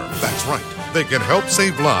superpower. That's right. They can help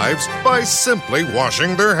save lives by simply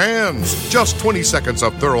washing their hands. Just 20 seconds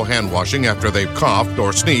of thorough hand washing after they've coughed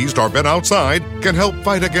or sneezed or been outside can help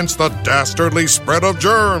fight against the dastardly spread of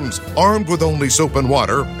germs. Armed with only soap and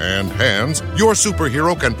water and hands, your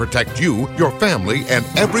superhero can protect you, your family, and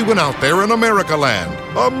everyone out there in America land.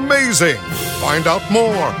 Amazing! Find out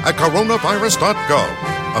more at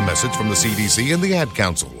coronavirus.gov. A message from the CDC and the Ad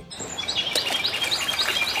Council.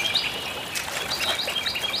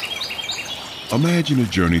 Imagine a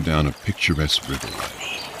journey down a picturesque riverway.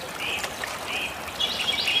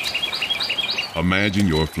 Imagine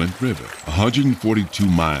your Flint River, 142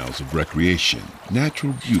 miles of recreation,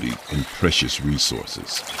 natural beauty, and precious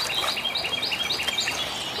resources.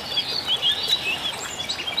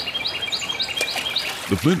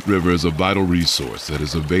 The Flint River is a vital resource that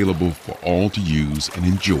is available for all to use and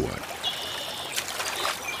enjoy.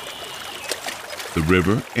 The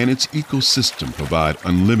river and its ecosystem provide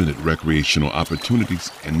unlimited recreational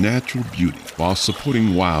opportunities and natural beauty while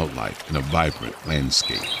supporting wildlife in a vibrant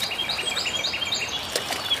landscape.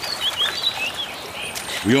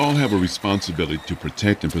 We all have a responsibility to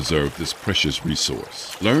protect and preserve this precious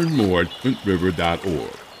resource. Learn more at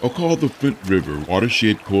flintriver.org or call the Flint River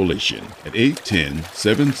Watershed Coalition at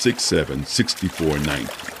 810-767-6490.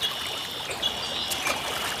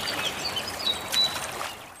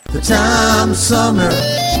 The Tom Sumner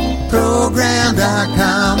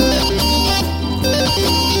Program.com.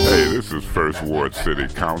 Hey, this is First Ward City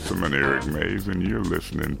Councilman Eric Mays, and you're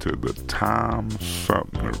listening to the Tom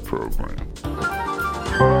Sumner Program.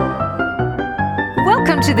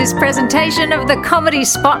 Welcome to this presentation of the Comedy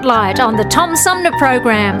Spotlight on the Tom Sumner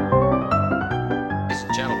Program. Ladies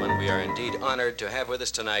and gentlemen, we are indeed honored to have with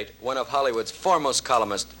us tonight one of Hollywood's foremost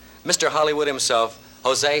columnists, Mr. Hollywood himself,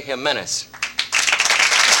 Jose Jimenez.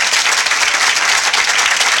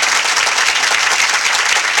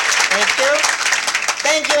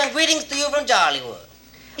 Thank you, and greetings to you from Jollywood.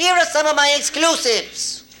 Here are some of my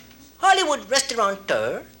exclusives. Hollywood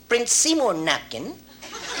restaurateur Prince Seymour Napkin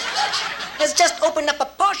has just opened up a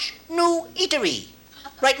posh new eatery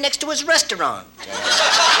right next to his restaurant.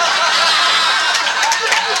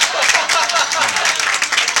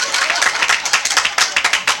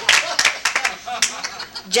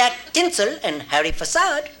 Jack Tinsel and Harry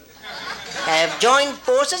Fassad have joined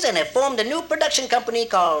forces and have formed a new production company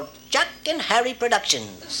called Jack and Harry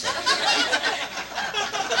Productions.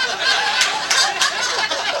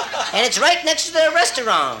 And it's right next to their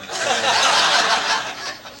restaurant.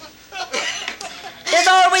 There's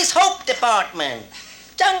Always Hope Department.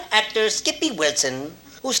 Young actor Skippy Wilson,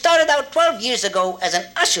 who started out 12 years ago as an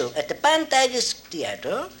usher at the Pantages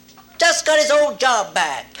Theater, just got his old job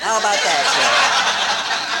back. How about that, sir?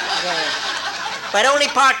 Yeah. But only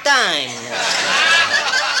part-time.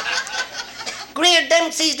 Greer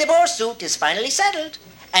Dempsey's divorce suit is finally settled,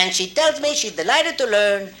 and she tells me she's delighted to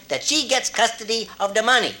learn that she gets custody of the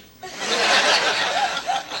money.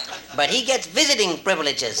 But he gets visiting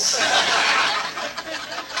privileges.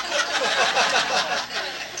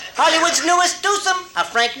 Hollywood's newest twosome are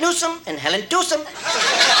Frank Newsome and Helen Twosome.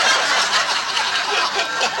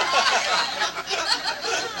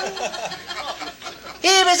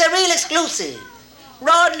 Here is a real exclusive.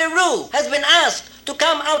 Rod LaRue has been asked to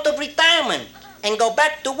come out of retirement and go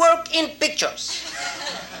back to work in pictures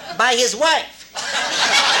by his wife,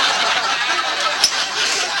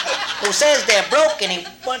 who says they're broke and he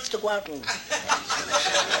wants to go out and...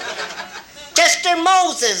 Chester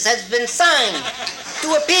Moses has been signed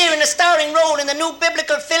to appear in a starring role in the new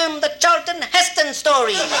biblical film, The Charlton Heston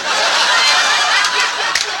Story.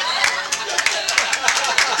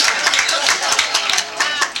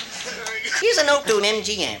 Here's a note to an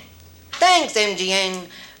MGM. Thanks, MGM,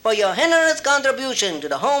 for your generous contribution to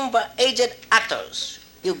the Home for Aged Actors.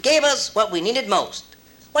 You gave us what we needed most.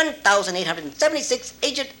 1,876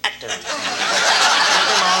 aged actors. Count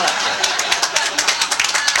them all up.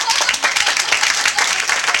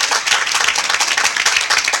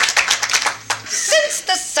 Since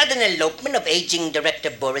the sudden elopement of aging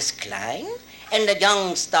director Boris Klein and the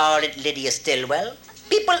young starlet Lydia Stillwell,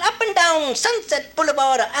 people up and down Sunset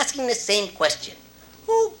Boulevard are asking the same question.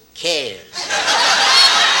 Who cares?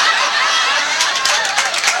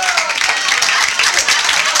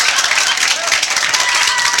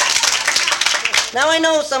 Now, I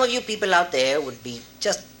know some of you people out there would be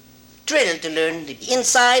just thrilled to learn the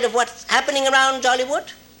inside of what's happening around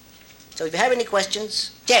Jollywood. So if you have any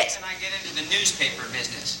questions, yes. How can I get into the newspaper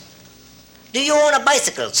business? Do you own a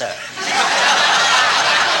bicycle, sir?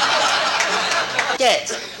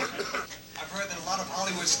 Yes. I've heard that a lot of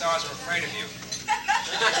Hollywood stars are afraid of you.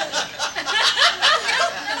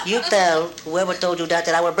 You tell whoever told you that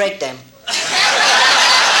I will break them.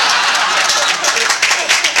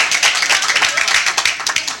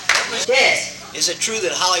 Yes. Is it true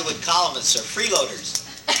that Hollywood columnists are freeloaders?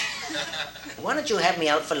 Why don't you have me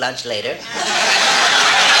out for lunch later?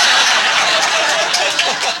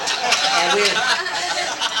 And we'll...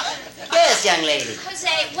 Yes, young lady.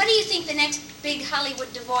 Jose, what do you think the next big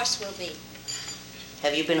Hollywood divorce will be?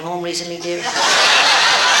 Have you been home recently, dear?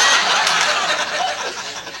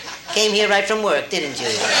 Came here right from work, didn't you?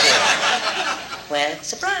 Yeah. Well,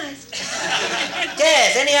 surprise.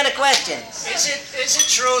 Yes, any other questions? Is it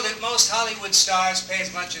true that most Hollywood stars pay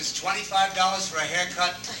as much as $25 for a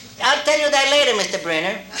haircut? I'll tell you that later, Mr.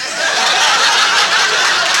 Brenner.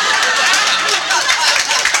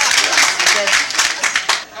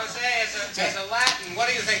 Jose, as a Latin, what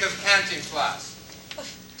do you think of cantinflas?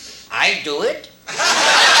 I do it.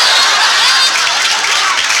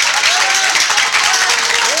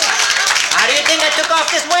 How do you think I took off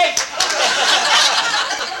this weight?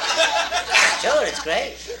 Sure, it's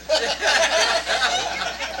great.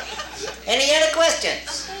 Any other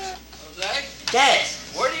questions? Jose? Yes.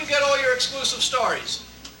 Where do you get all your exclusive stories?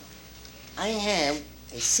 I have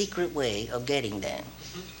a secret way of getting them.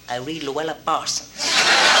 I read Luella Parsons.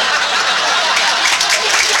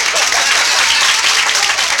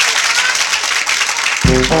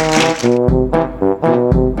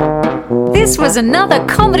 This was another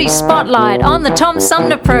Comedy Spotlight on the Tom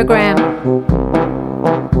Sumner Program.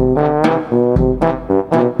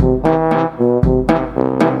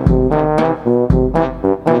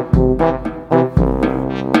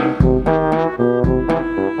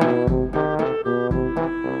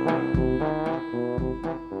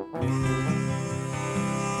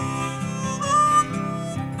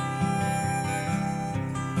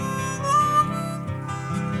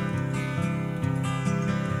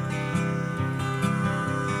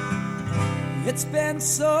 It's been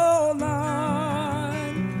so long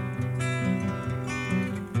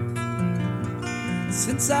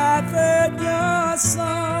since I've heard your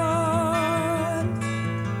song,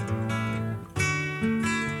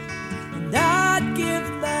 and I'd give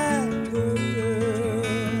that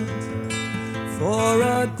world for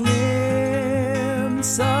a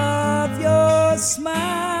glimpse of your smile,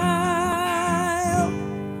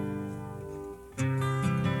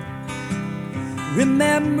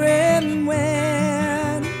 remembering when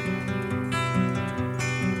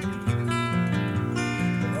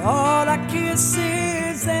all our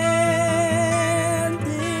kisses ended,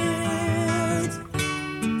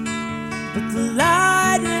 but the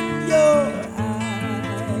light in your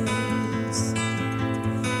eyes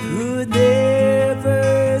could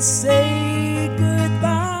never say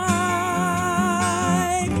goodbye.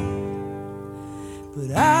 But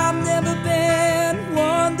I've never been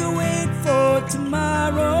one to wait for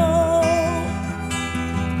tomorrow.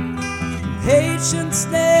 Patience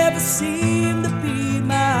never seemed to be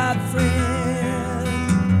my friend.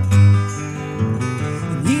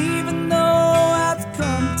 And even though I've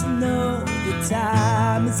come to know that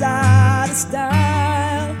time is out of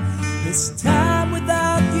style, this time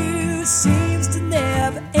without you seems to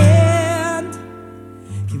never end.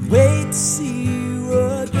 Can't wait to see you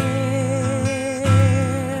again.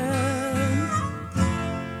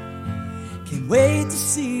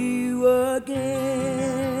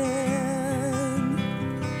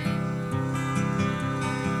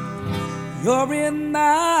 You're in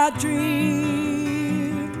my dreams,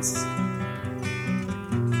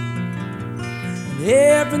 and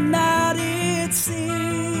every night it seems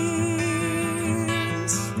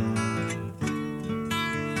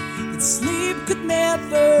that sleep could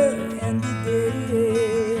never end the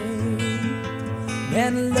day,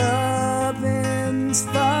 and loving's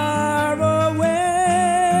far away.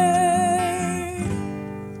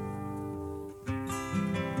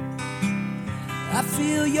 I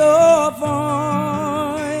feel your voice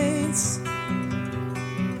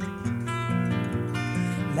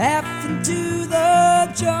laughing to the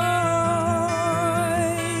joys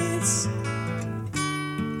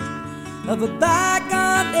of a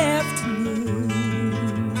bygone afternoon.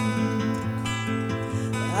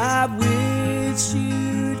 I wish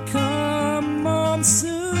you'd come on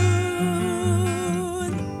soon,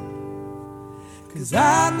 'cause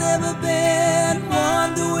I've never been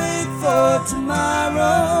one to wait for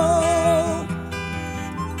tomorrow.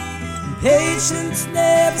 Patience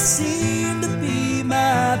never seemed to be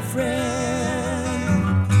my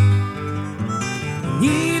friend. And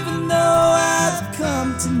even though I've come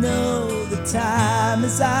to know the time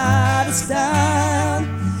is out of style,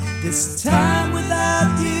 this time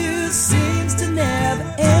without you seems to never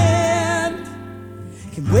end.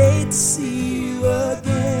 Can't wait to see you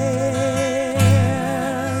again.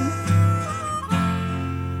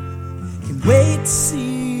 Can't wait to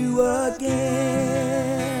see you again.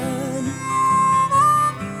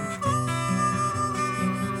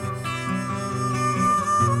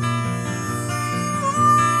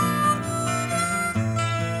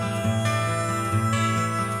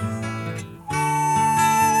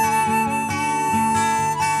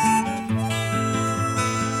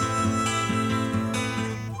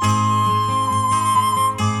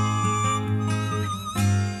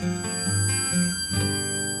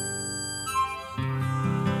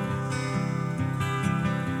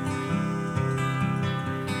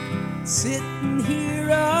 Sitting here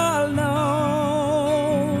alone,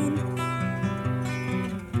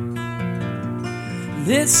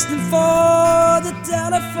 listening for the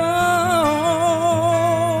telephone,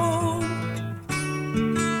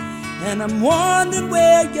 and I'm wondering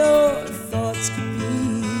where your thoughts could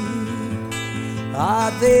be.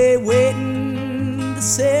 Are they waiting to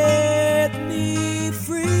set me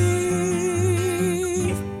free?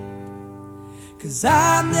 'Cause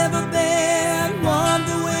I've never been one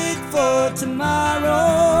to wait for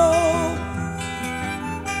tomorrow.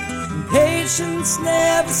 And patience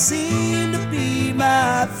never seemed to be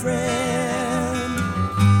my friend.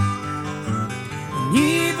 And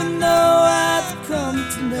even though I've come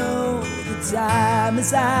to know the time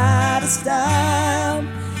is out of style,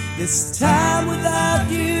 this time without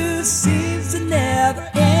you seems to never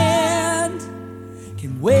end.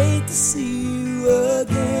 Can't wait to see you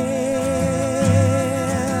again.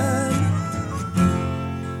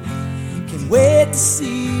 Can't wait to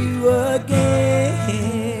see you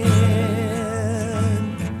again.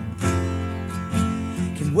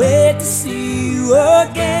 Can't wait to see you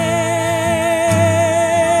again.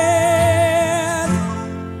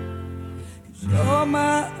 'Cause you're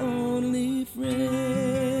my only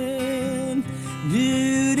friend. Do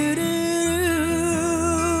do do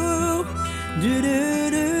do do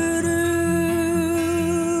do do.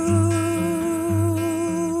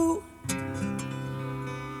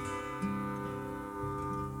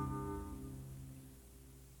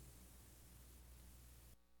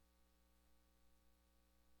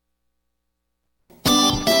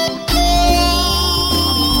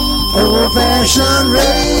 Old-fashioned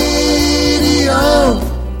radio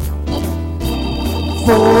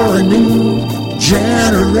for a new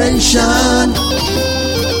generation.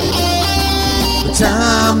 The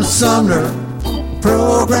Tom Sumner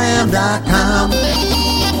Program.com.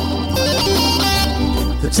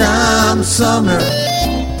 The Tom Sumner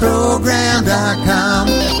Program.com.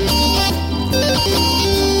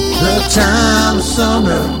 The Tom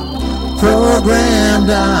Sumner Program.com.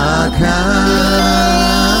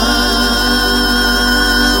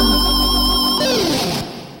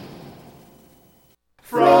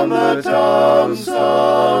 From the Tom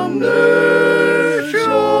Sumner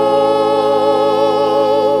Show.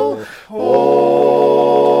 Oh,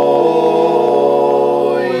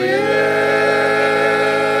 yeah.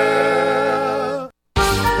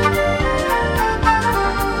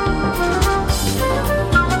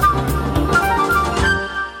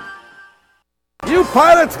 You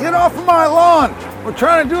pilots, get off of my lawn. We're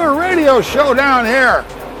trying to do a radio show down here.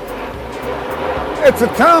 It's a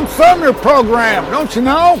Tom Sumner program, don't you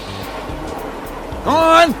know? Go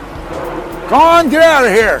on, get out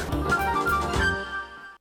of here.